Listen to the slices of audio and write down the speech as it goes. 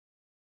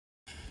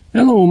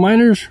Hello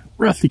miners,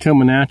 Rusty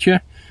coming at you.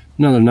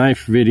 Another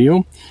knife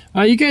video.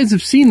 You guys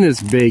have seen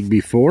this bag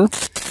before,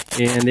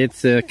 and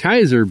it's a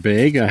Kaiser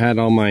bag. I had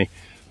all my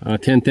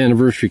 10th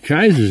anniversary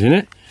Kaisers in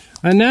it.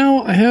 And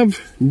now I have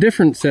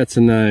different sets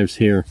of knives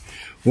here.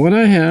 What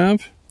I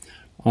have,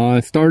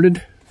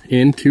 started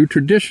into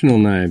traditional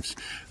knives.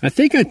 I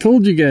think I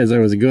told you guys I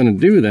was going to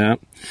do that.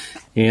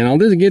 And I'll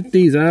just get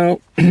these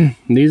out.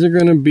 These are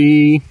going to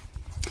be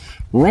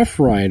Rough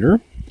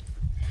Ryder.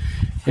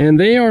 And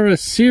they are a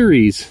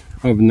series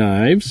of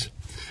knives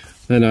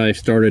that I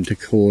started to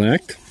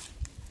collect.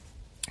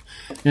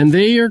 And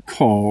they are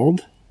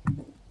called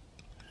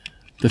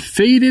the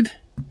Faded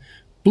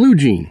Blue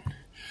Jean.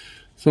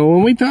 So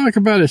when we talk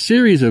about a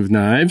series of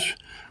knives,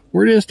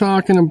 we're just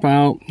talking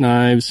about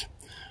knives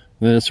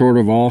that sort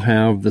of all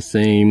have the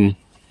same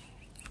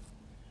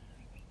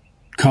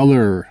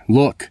color,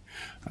 look,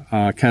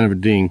 kind of a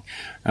ding.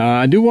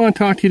 I do want to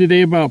talk to you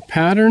today about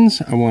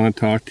patterns. I want to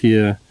talk to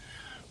you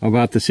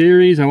about the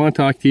series. I want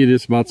to talk to you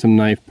just about some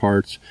knife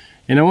parts.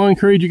 And I want to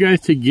encourage you guys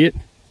to get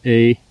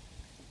a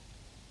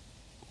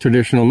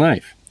traditional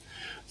knife.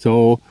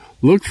 So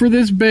look for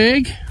this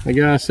bag, I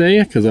gotta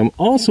say, because I'm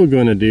also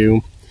going to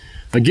do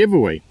a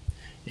giveaway.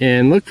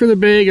 And look for the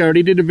bag. I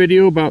already did a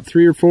video about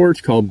 3 or 4.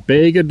 It's called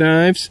Bag of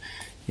Knives.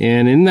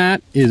 And in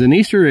that is an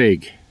Easter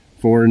egg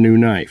for a new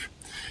knife.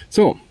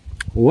 So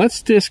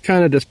let's just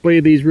kind of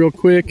display these real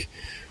quick.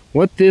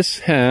 What this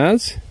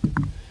has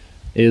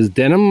is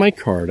denim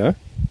micarta.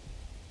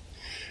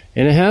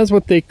 And it has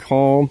what they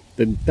call,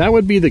 that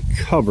would be the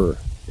cover,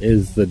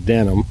 is the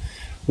denim,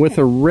 with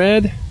a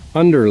red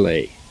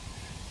underlay.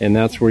 And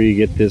that's where you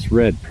get this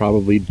red,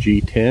 probably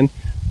G10.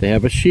 They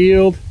have a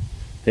shield,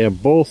 they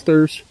have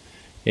bolsters,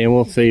 and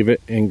we'll save it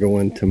and go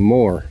into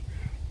more.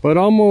 But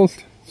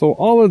almost, so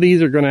all of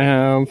these are going to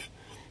have,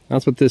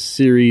 that's what this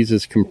series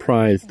is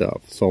comprised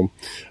of. So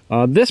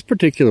this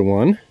particular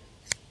one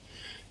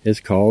is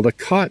called a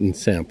cotton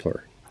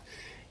sampler.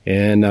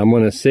 And I'm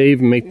going to save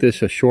and make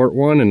this a short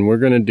one, and we're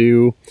going to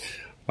do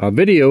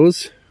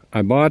videos.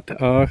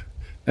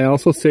 I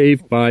also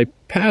saved by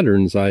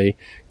patterns. I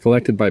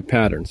collected by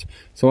patterns.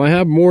 So I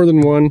have more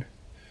than one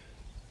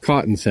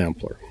cotton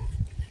sampler.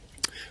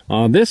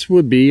 This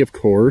would be, of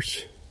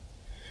course,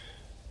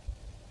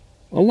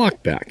 a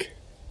Lockback.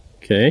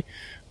 Okay,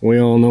 we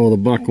all know the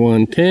Buck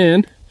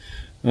 110.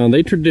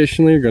 They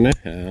traditionally are going to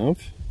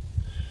have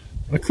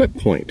a clip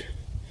point,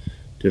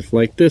 just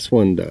like this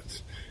one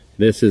does.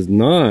 This is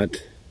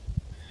not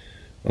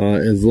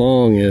as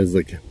long as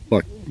the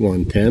Buck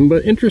 110,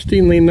 but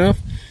interestingly enough,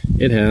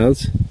 it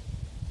has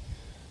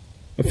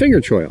a finger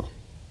choil.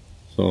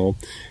 So,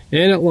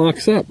 and it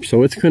locks up,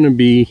 so it's going to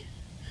be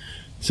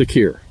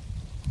secure.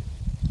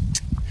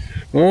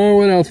 Oh,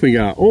 what else we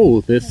got?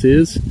 Oh, this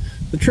is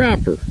the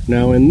Trapper.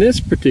 Now, in this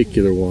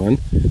particular one,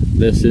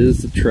 this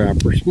is the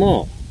Trapper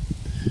Small.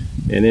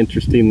 And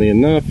interestingly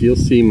enough, you'll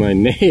see my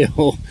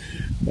nail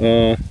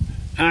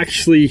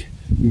actually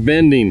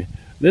bending.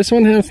 This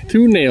one has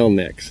 2 nail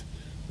nicks.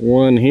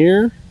 One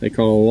here, they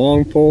call a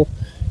long pull,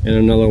 and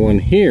another one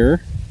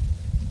here.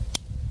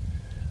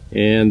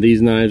 And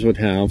these knives would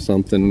have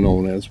something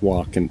known as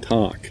walk and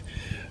talk.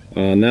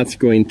 And that's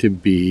going to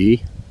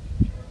be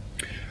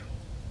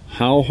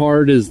how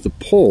hard is the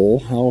pull,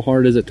 how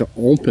hard is it to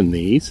open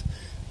these.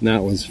 And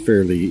that was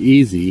fairly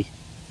easy.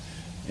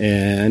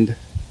 And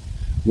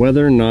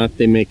whether or not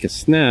they make a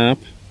snap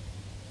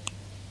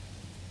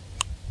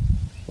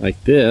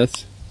like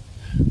this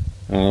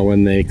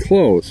when they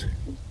close.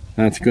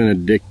 That's going to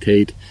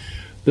dictate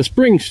the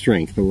spring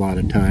strength a lot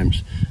of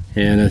times.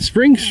 And a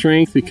spring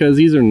strength, because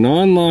these are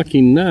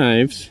non-locking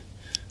knives,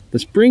 the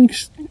spring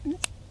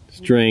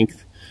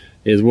strength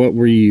is what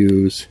we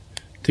use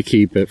to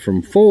keep it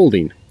from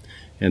folding.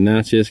 And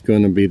that's just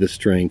going to be the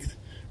strength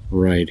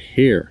right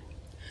here.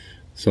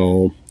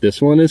 So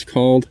this one is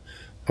called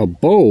a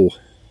bow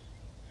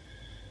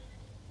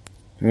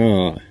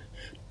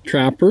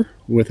trapper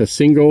with a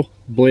single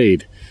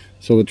blade.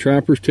 So the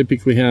trappers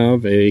typically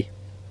have a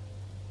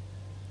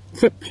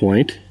clip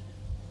point,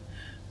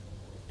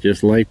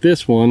 just like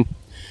this one,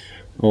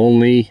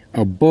 only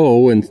a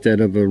bow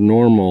instead of a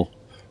normal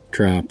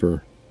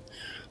trapper.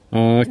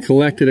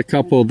 Collected a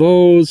couple of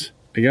those.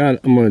 I'm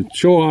going to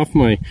show off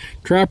my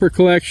trapper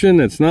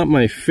collection. It's not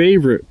my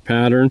favorite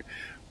pattern,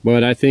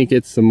 but I think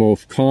it's the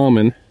most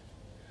common.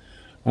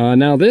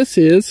 Now this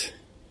is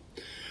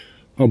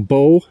a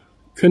bow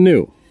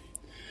canoe.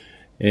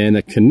 And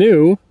a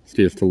canoe is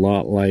just a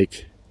lot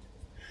like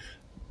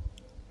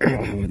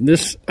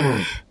this.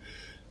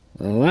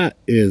 Well, that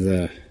is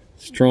a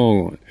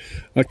strong one.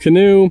 A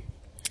canoe,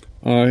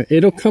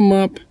 it'll come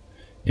up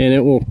and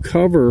it will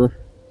cover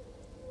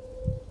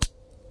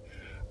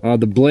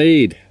the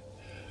blade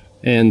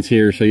ends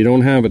here, so you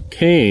don't have a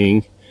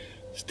tang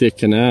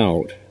sticking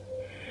out.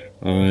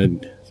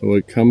 So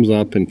it comes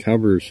up and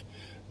covers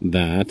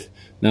that.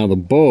 Now the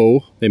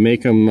bow, they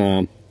make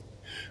them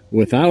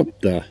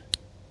without the,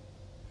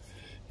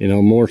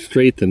 more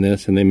straight than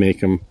this, and they make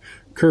them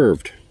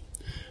curved.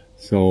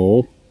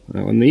 So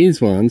on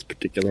these ones,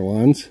 particular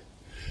ones,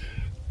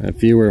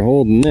 if you were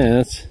holding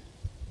this,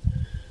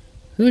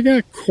 it's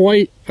got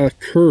quite a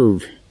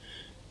curve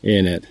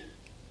in it.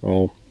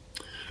 So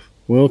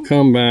we'll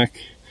come back.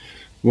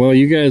 Well,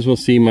 you guys will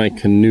see my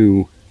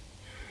Canoe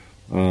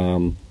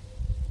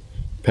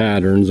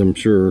patterns, I'm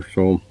sure.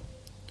 So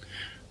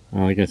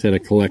like I said, I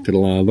collected a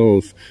lot of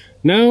those.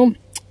 Now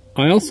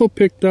I also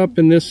picked up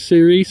in this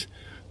series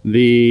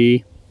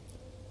this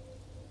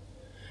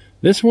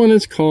one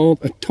is called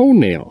a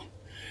Toenail,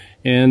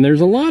 and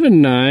there's a lot of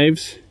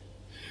knives.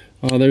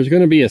 There's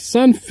going to be a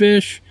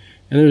sunfish,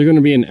 and there's going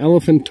to be an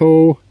elephant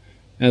toe,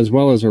 as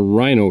well as a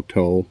rhino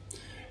toe.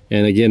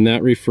 And again,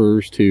 that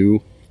refers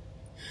to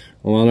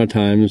a lot of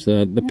times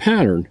the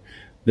pattern.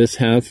 This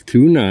has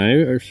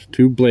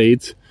two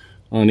blades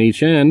on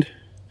each end,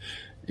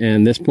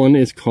 and this one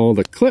is called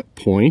a clip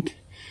point,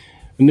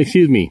 and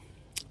excuse me,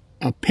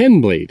 a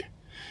pen blade,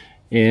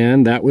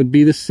 and that would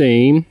be the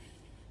same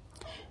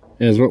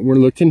as what we're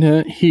looking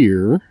at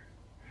here,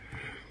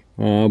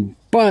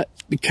 but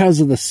because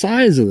of the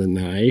size of the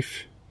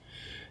knife,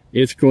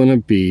 it's going to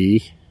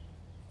be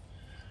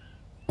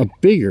a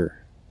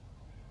bigger,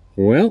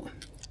 well,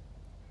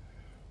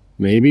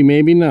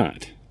 maybe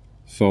not.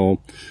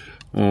 So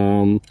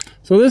so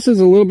this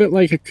is a little bit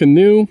like a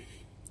Canoe,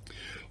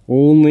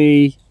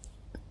 only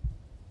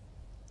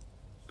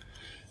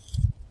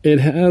it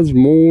has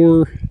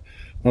more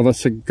of a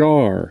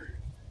cigar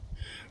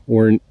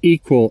or an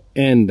equal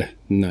end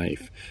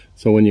knife.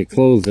 So when you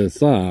close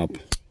this up,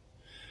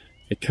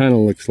 it kind of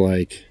looks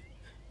like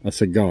a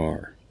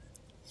cigar.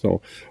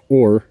 So,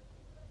 or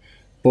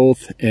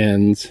both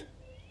ends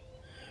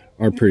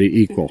are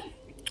pretty equal.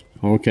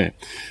 Okay,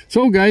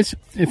 so guys,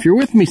 if you're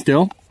with me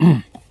still,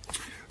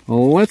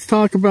 well, let's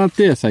talk about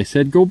this. I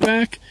said go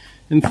back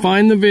and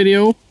find the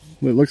video.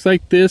 It looks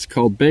like this,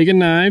 called Bag of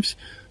Knives.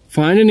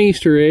 Find an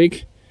Easter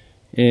egg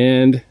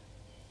and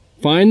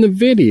find the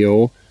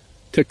video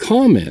to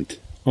comment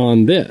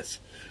on this.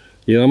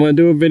 Yeah, I'm going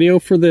to do a video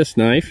for this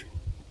knife.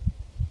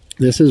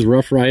 This is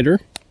Rough Ryder.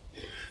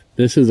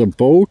 This is a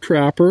bow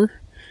trapper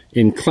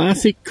in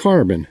classic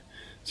carbon.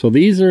 So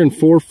these are in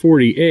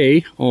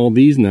 440A, all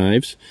these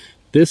knives.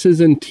 This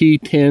is in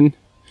T10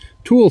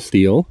 tool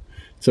steel.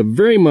 It's a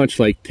very much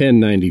like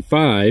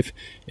 1095.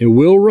 It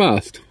will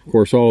rust, of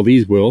course all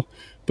these will,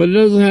 but it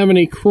doesn't have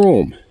any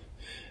chrome.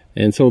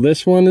 And so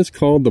this one is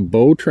called the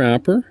bow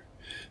trapper.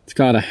 It's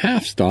got a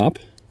half stop,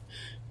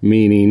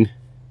 meaning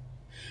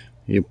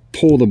you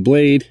pull the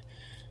blade.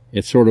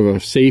 It's sort of a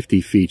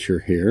safety feature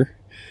here,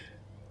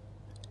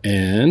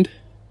 and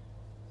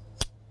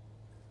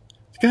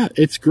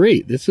it's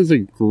great. This is a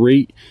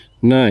great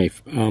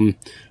knife. I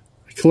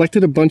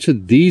collected a bunch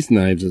of these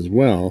knives as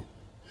well,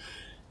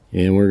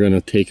 and we're going to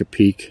take a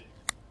peek.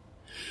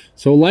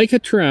 So like a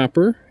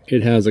trapper,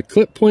 it has a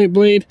clip point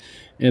blade,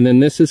 and then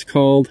this is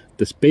called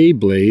the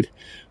spade blade,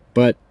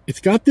 but it's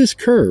got this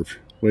curve,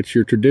 which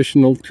your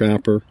traditional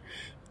trapper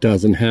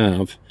doesn't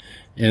have.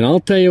 And I'll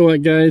tell you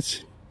what,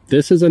 guys,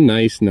 this is a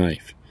nice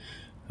knife.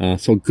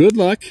 So good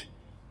luck.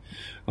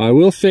 I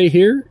will say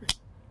here,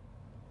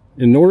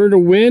 in order to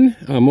win,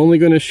 I'm only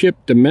going to ship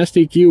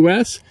domestic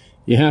US.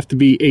 You have to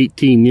be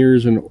 18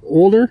 years and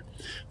older.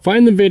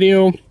 Find the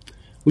video,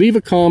 leave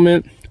a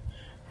comment,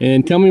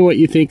 and tell me what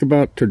you think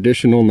about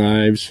traditional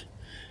knives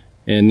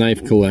and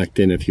knife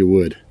collecting, if you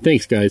would.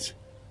 Thanks, guys.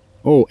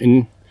 Oh,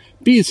 and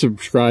be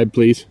subscribed,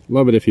 please.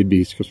 Love it if you'd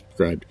be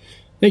subscribed.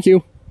 Thank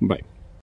you. Bye.